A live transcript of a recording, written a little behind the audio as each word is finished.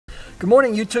Good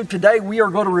morning, YouTube. Today we are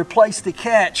going to replace the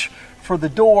catch for the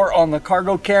door on the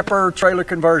cargo camper trailer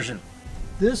conversion.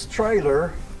 This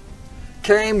trailer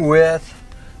came with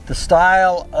the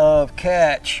style of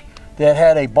catch that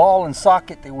had a ball and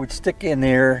socket that would stick in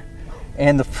there,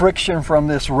 and the friction from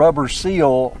this rubber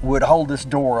seal would hold this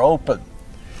door open.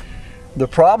 The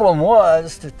problem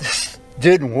was that this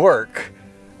didn't work.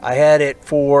 I had it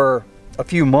for a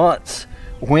few months.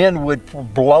 Wind would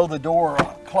blow the door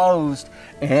closed,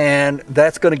 and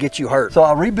that's going to get you hurt. So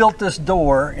I rebuilt this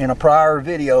door in a prior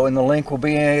video, and the link will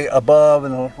be above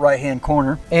in the right hand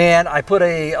corner. And I put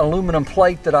a aluminum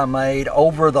plate that I made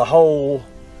over the hole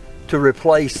to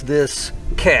replace this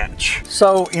catch.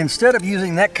 So instead of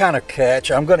using that kind of catch,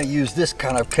 I'm going to use this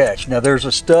kind of catch. Now there's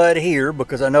a stud here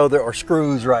because I know there are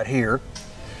screws right here.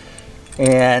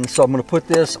 And so I'm going to put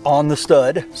this on the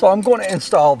stud. So I'm going to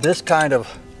install this kind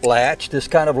of latch. This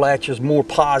kind of latch is more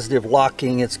positive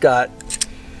locking. It's got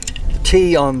a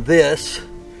T on this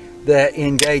that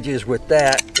engages with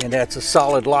that, and that's a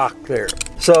solid lock there.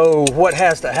 So what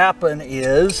has to happen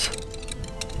is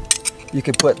you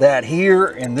can put that here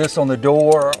and this on the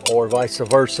door, or vice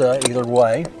versa, either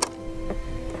way.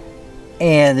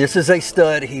 And this is a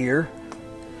stud here.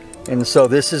 And so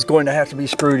this is going to have to be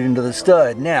screwed into the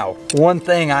stud. Now, one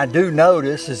thing I do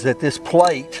notice is that this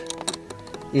plate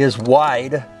is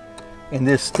wide and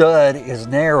this stud is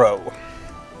narrow.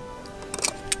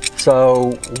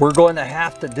 So we're going to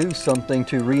have to do something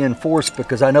to reinforce,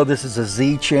 because I know this is a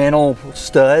Z channel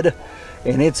stud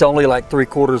and it's only like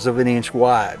 3/4 of an inch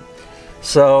wide.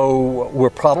 So we're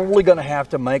probably going to have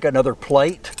to make another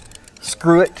plate,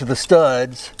 screw it to the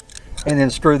studs, and then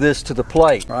screw this to the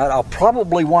plate. All right, I'll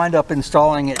probably wind up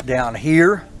installing it down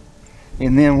here,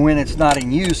 and then when it's not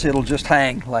in use, it'll just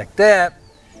hang like that.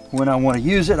 When I want to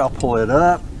use it, I'll pull it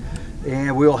up,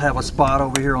 and we'll have a spot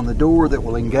over here on the door that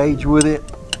will engage with it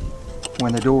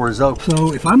when the door is open.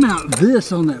 So if I mount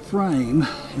this on that frame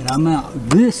and I mount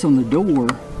this on the door,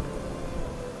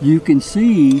 you can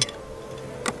see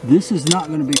this is not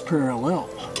going to be parallel.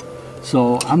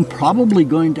 So I'm probably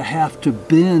going to have to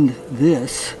bend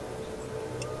this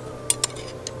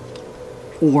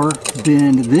or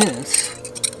bend this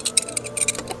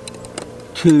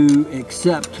to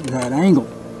accept that angle.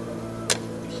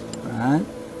 Right?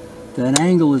 That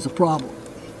angle is a problem.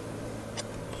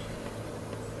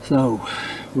 So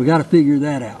we got to figure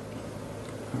that out.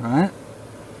 All right?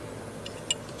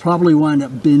 Probably wind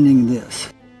up bending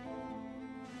this.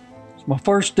 So my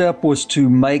first step was to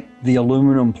make the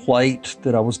aluminum plate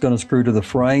that I was going to screw to the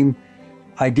frame.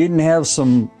 I didn't have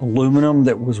some aluminum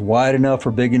that was wide enough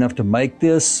or big enough to make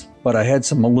this, but I had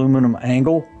some aluminum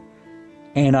angle.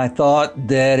 And I thought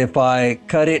that if I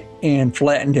cut it and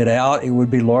flattened it out, it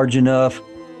would be large enough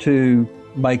to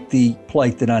make the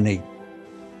plate that I need.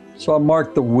 So I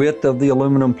marked the width of the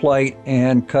aluminum plate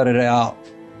and cut it out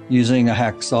using a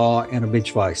hacksaw and a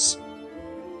bench vise.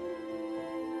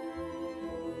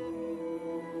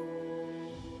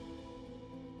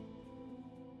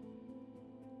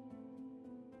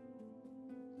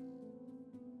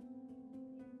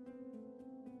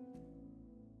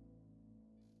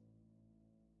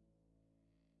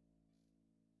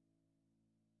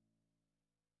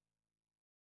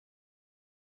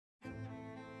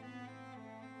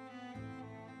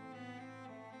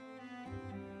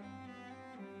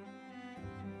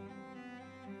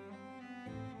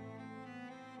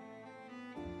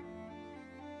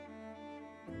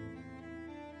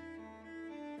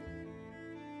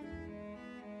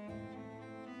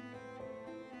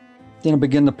 Then I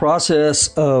begin the process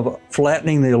of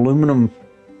flattening the aluminum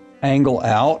angle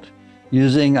out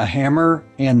using a hammer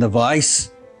and the vise.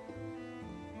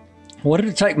 I wanted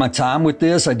to take my time with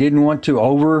this. I didn't want to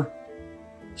over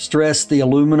stress the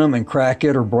aluminum and crack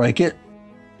it or break it.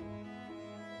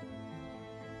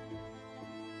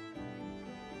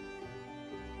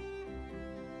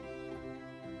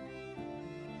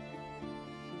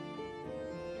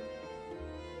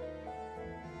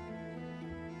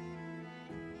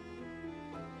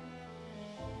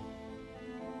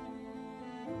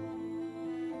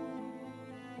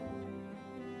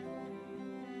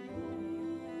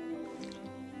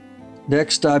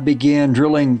 Next, I began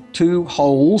drilling 2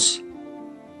 holes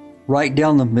right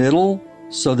down the middle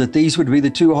so that these would be the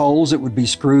 2 holes that would be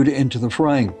screwed into the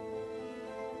frame.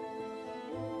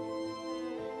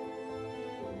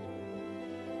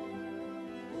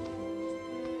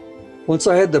 Once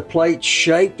I had the plate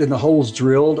shaped and the holes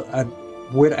drilled, I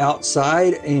went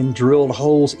outside and drilled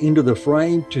holes into the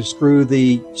frame to screw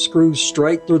the screws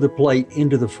straight through the plate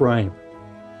into the frame.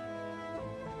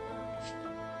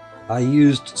 I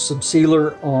used some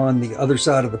sealer on the other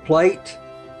side of the plate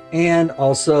and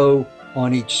also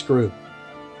on each screw.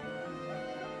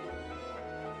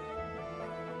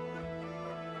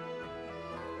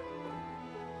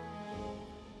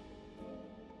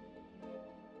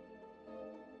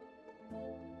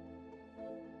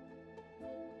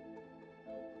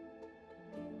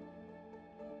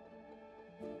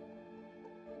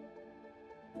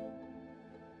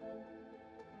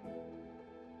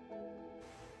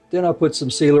 Then I put some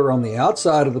sealer on the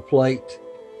outside of the plate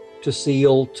to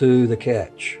seal to the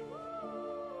catch.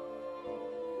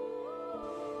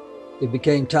 It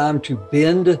became time to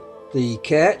bend the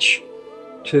catch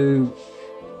to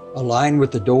align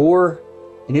with the door,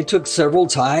 and it took several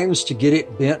times to get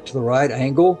it bent to the right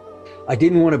angle. I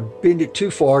didn't want to bend it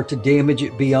too far to damage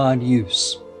it beyond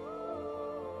use.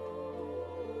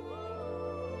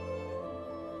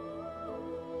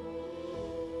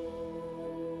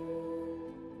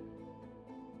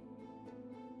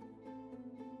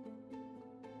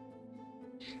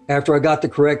 After I got the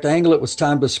correct angle, it was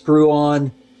time to screw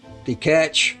on the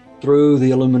catch through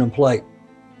the aluminum plate.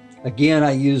 Again,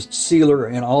 I used sealer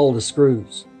in all the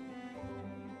screws.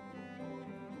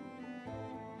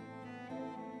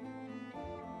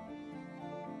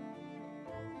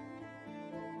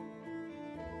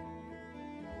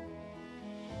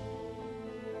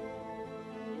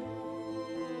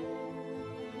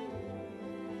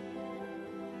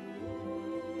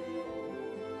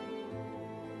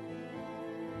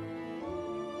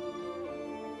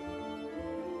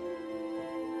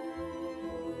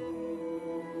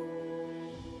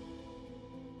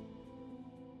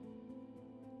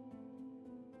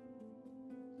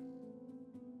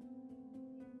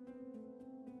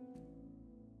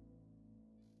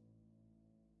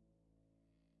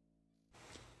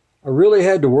 I really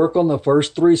had to work on the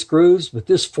first 3 screws, but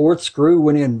this 4th screw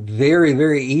went in very,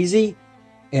 very easy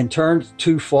and turned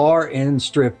too far and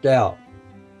stripped out.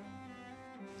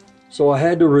 So I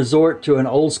had to resort to an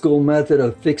old school method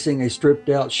of fixing a stripped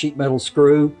out sheet metal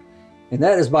screw, and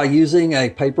that is by using a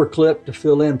paper clip to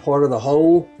fill in part of the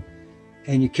hole,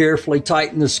 and you carefully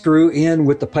tighten the screw in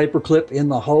with the paper clip in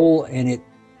the hole and it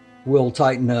will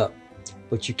tighten up,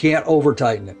 but you can't over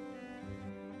tighten it.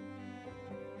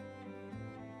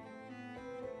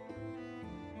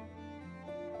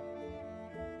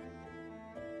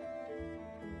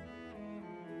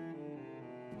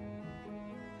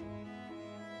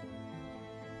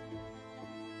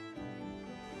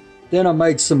 Then I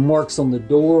made some marks on the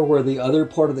door where the other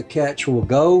part of the catch will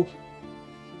go.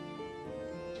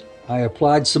 I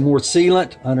applied some more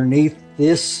sealant underneath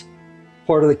this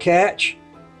part of the catch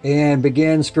and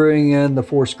began screwing in the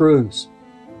 4 screws.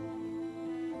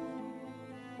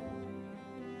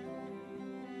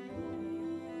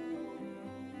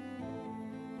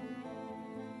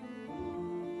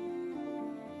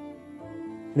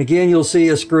 And again, you'll see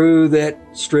a screw that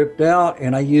stripped out,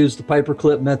 and I used the paper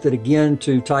clip method again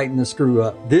to tighten the screw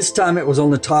up. This time it was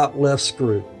on the top left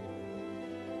screw.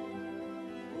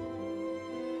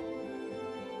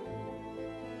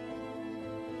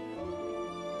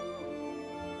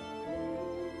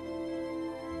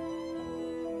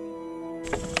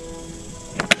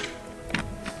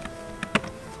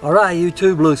 All right,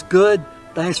 YouTube, looks good.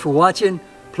 Thanks for watching.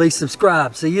 Please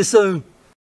subscribe. See you soon.